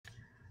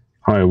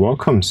Hi,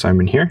 welcome.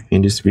 Simon here.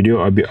 In this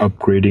video, I'll be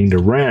upgrading the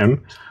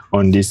RAM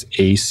on this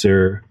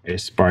Acer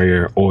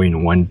Aspire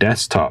all-in-one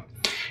desktop.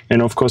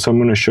 And of course, I'm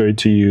going to show it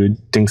to you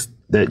things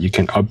that you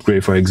can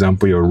upgrade. For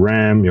example, your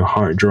RAM, your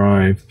hard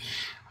drive,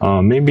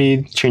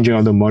 maybe changing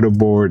out the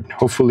motherboard.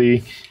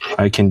 Hopefully,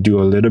 I can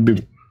do a little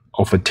bit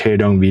of a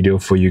teardown video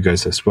for you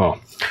guys as well.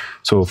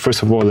 So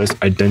first of all, let's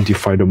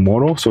identify the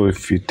model. So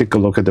if you take a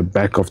look at the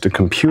back of the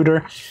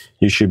computer,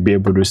 you should be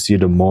able to see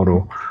the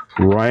model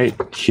right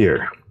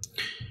here.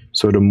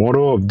 So the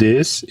model of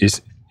this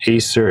is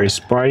Acer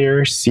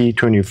Aspire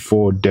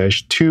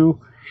C24-2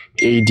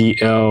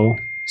 ADL/RPL-U.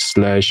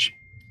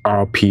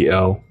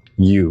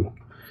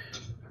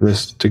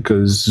 Let's take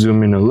a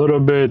zoom in a little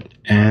bit,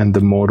 and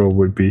the model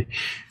would be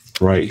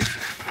right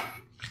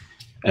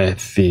at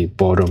the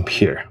bottom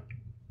here.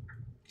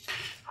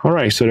 All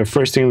right, so the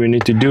first thing we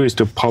need to do is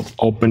to pop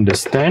open the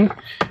stand.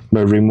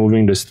 By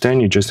removing the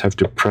stand, you just have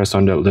to press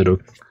on that little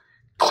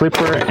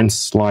clipper and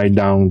slide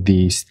down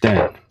the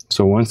stand.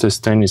 So once the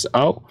stand is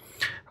out,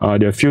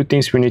 there are a few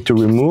things we need to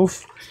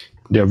remove.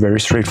 They're very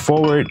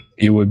straightforward.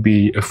 It would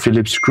be a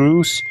Phillips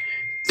screws,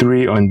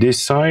 3 on this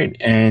side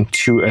and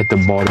 2 at the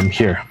bottom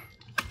here.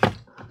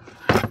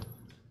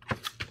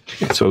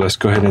 So let's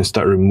go ahead and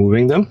start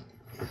removing them.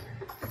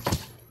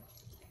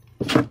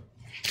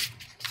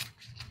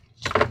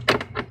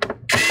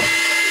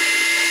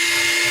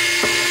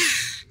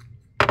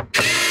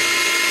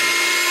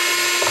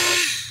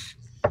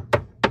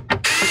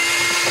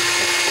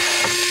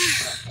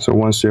 So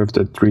once you have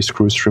the 3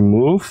 screws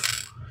removed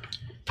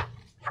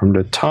from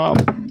the top,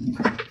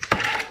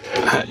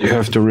 you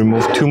have to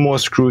remove 2 more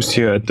screws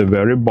here at the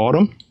very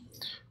bottom.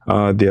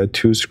 There are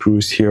 2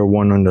 screws here,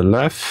 one on the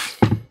left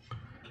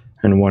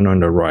and one on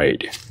the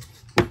right.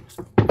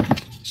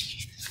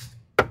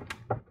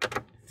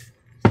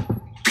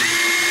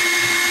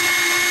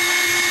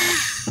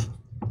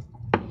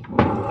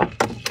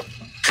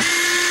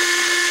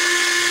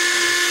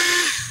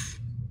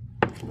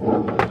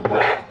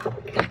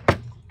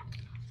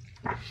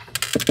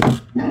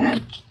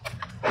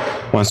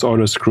 Once all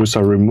the screws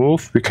are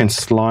removed, we can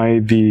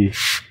slide the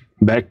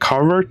back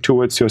cover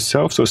towards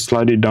yourself. So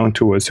slide it down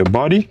towards your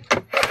body.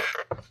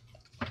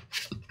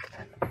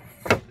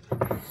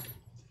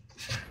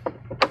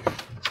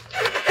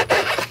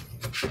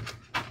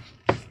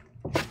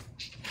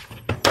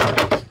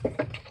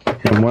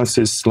 And once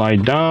it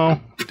slides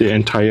down, the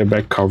entire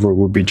back cover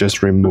will be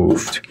just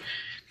removed.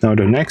 Now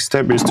the next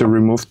step is to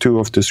remove 2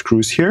 of the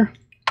screws here.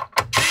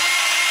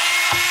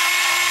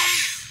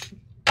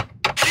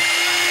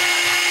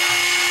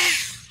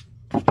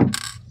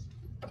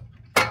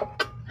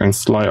 And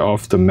slide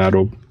off the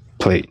metal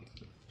plate.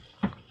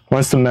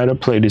 Once the metal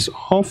plate is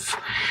off,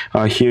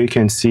 here you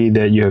can see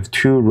that you have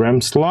 2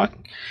 RAM slots.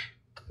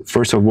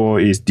 First of all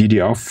is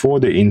DDR4.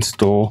 They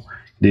install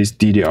this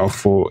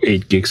DDR4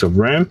 8 gigs of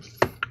RAM.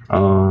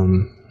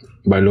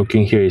 By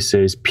looking here, it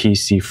says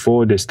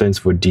PC4. That stands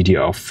for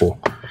DDR4.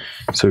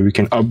 So we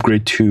can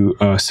upgrade to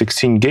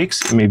 16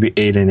 gigs, maybe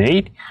 8 and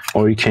 8,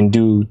 or you can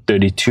do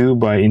 32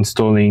 by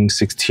installing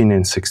 16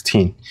 and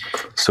 16.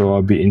 So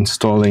I'll be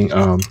installing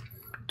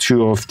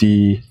 2 of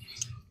the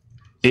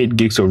 8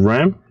 gigs of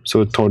RAM,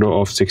 so a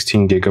total of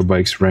 16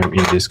 gigabytes RAM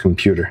in this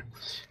computer.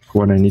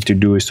 What I need to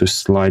do is to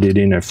slide it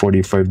in at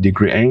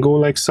 45-degree angle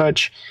like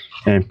such,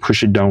 and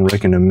push it down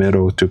right in the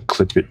middle to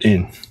clip it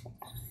in.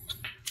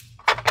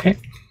 Okay,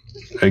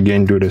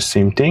 again do the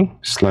same thing,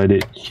 slide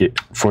it hit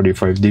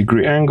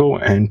 45-degree angle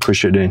and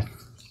push it in.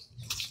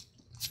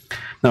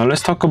 Now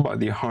let's talk about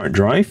the hard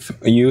drive.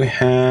 You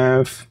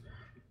have,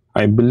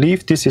 I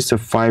believe this is a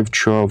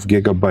 512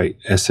 gigabyte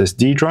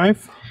SSD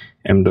drive,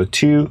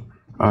 M.2.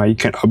 You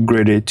can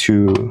upgrade it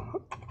to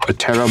a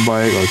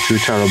terabyte or 2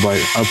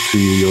 terabyte, up to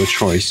you, your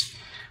choice.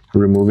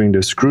 Removing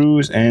the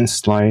screws and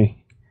slide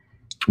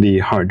the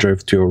hard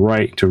drive to your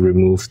right to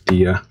remove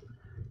the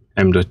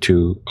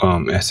M.2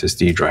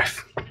 SSD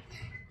drive.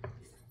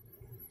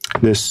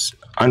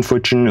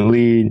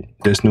 Unfortunately,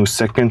 there's no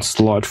second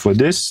slot for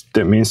this.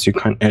 That means you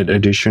can't add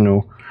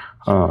additional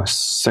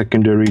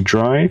secondary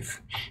drive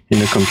in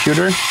the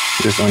computer.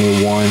 There's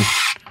only one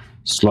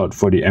slot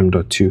for the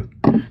M.2.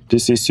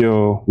 This is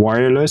your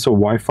wireless or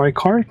Wi-Fi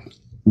card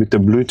with the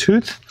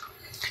Bluetooth,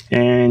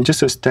 and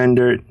just a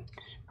standard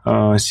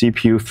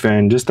CPU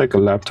fan, just like a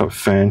laptop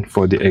fan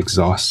for the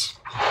exhaust,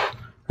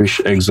 which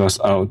exhausts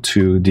out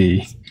to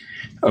the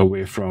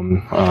away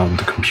from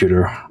the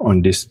computer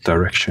on this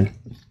direction.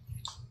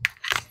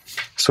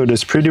 So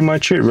that's pretty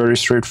much it. Very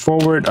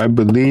straightforward. I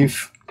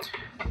believe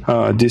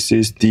this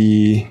is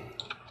the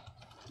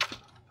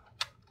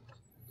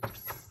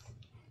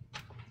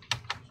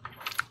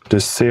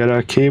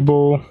SATA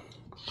cable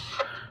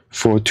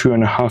for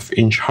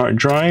 2.5-inch hard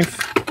drive,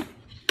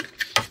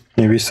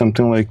 maybe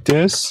something like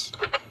this,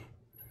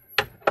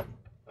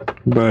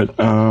 but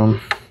I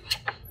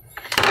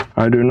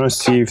do not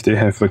see if they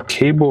have a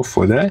cable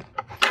for that.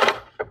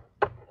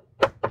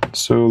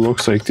 So it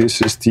looks like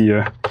this is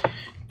the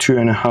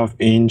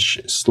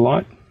 2.5-inch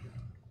slot.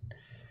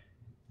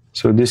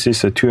 So this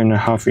is a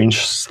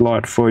 2.5-inch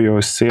slot for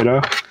your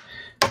SATA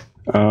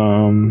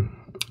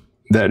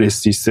That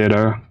is the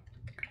SATA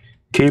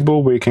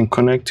cable where you can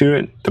connect to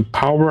it. The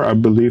power, I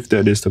believe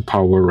that is the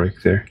power right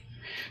there.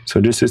 So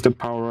this is the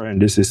power,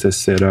 and this is the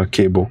SATA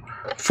cable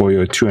for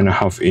your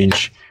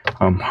 2.5-inch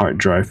hard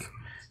drive.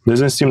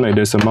 Doesn't seem like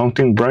there's a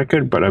mounting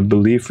bracket, but I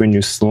believe when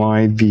you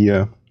slide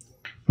the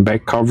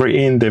back cover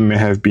in, they may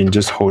have been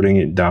just holding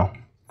it down.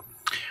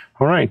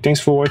 Alright, thanks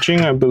for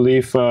watching. I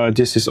believe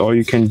this is all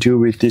you can do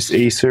with this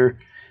Acer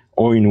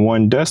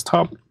all-in-one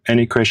desktop.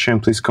 Any question,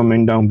 please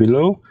comment down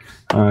below.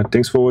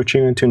 Thanks for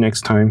watching. Until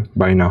next time,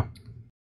 bye now.